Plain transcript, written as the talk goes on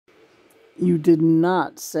You did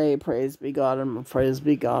not say praise be God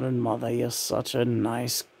and Mother. You're such a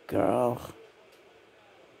nice girl.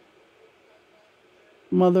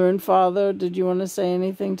 Mother and Father, did you want to say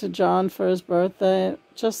anything to John for his birthday?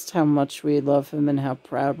 Just how much we love him and how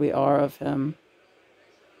proud we are of him.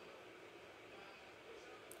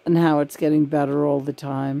 And how it's getting better all the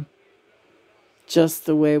time. Just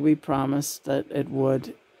the way we promised that it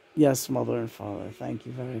would. Yes, Mother and Father, thank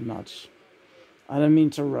you very much. I don't mean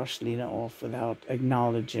to rush Lena off without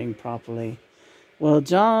acknowledging properly. Well,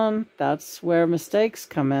 John, that's where mistakes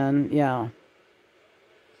come in, yeah.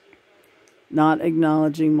 Not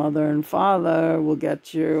acknowledging Mother and Father will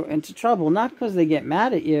get you into trouble. Not because they get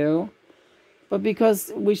mad at you, but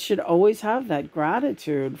because we should always have that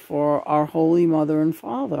gratitude for our Holy Mother and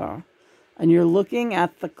Father. And you're looking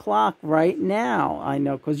at the clock right now. I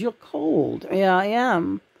know, because you're cold. Yeah, I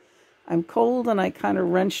am. I'm cold, and I kind of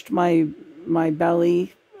wrenched my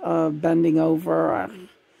belly bending over.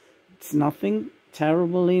 It's nothing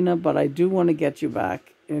terrible, Lena, but I do want to get you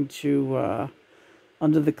back into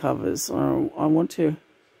under the covers. I want to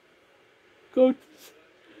go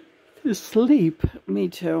to sleep. Me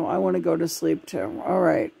too. I want to go to sleep too. All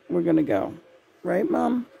right, we're going to go. Right,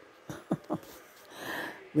 Mom?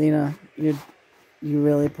 Lena, you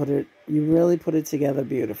really put it together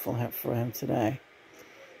beautiful for him today.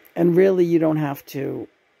 And really, you don't have to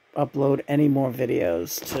upload any more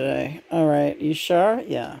videos today. All right, you sure?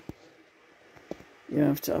 Yeah. You don't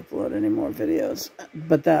have to upload any more videos.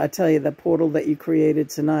 But I tell you, the portal that you created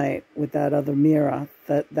tonight with that other mirror,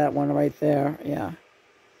 that one right there, yeah.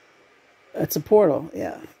 That's a portal,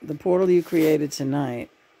 yeah. The portal you created tonight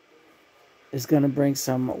is going to bring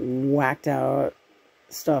some whacked out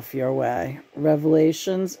stuff your way.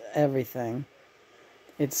 Revelations, everything.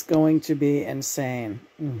 It's going to be insane.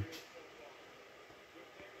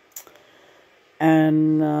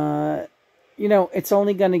 And, you know, it's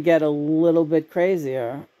only going to get a little bit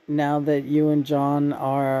crazier now that you and John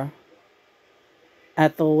are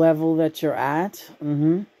at the level that you're at.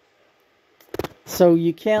 So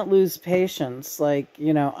you can't lose patience. Like,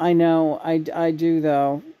 you know, I do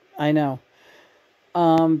though. I know.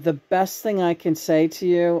 The best thing I can say to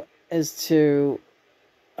you is to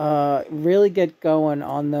really get going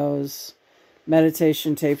on those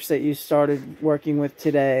meditation tapes that you started working with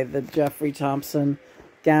today. The Jeffrey Thompson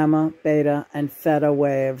Gamma, Beta, and Theta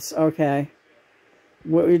waves. Okay.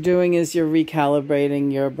 What you're doing is you're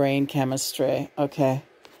recalibrating your brain chemistry. Okay.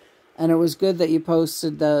 And it was good that you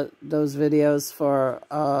posted those videos for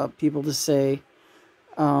people to see.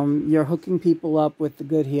 You're hooking people up with the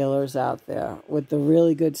good healers out there, with the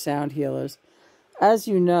really good sound healers. As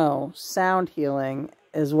you know, sound healing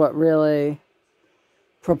is what really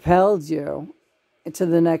propelled you to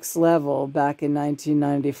the next level back in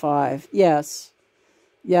 1995. Yes,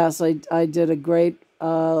 I did a great,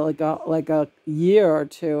 like a year or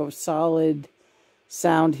two of solid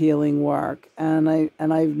sound healing work, and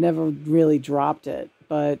I've never really dropped it.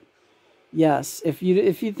 But yes, if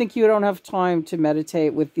you think you don't have time to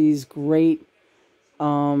meditate with these great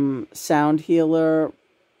sound healer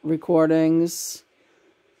recordings,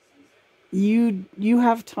 you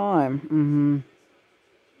have time.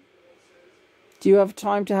 Do you have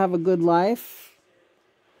time to have a good life?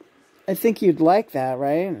 I think you'd like that,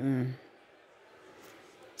 right?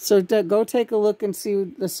 So go take a look and see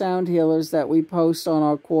the sound healers that we post on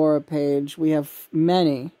our Quora page. We have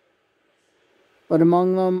many. But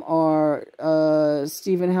among them are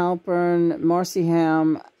Stephen Halpern, Marcy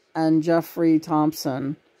Ham, and Jeffrey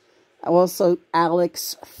Thompson. Also,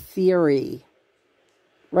 Alex Theory.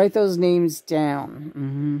 Write those names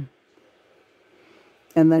down.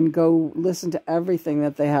 And then go listen to everything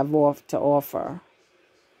that they have to offer.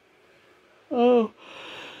 Oh,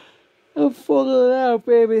 I'm falling out,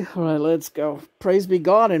 baby. All right, let's go. Praise be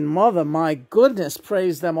God and Mother. My goodness,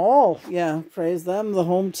 praise them all. Yeah, praise them, the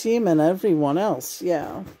home team, and everyone else.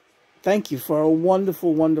 Yeah. Thank you for a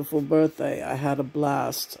wonderful, wonderful birthday. I had a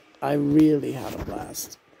blast. I really had a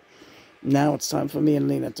blast. Now it's time for me and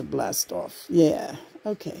Lena to blast off. Yeah,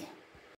 okay.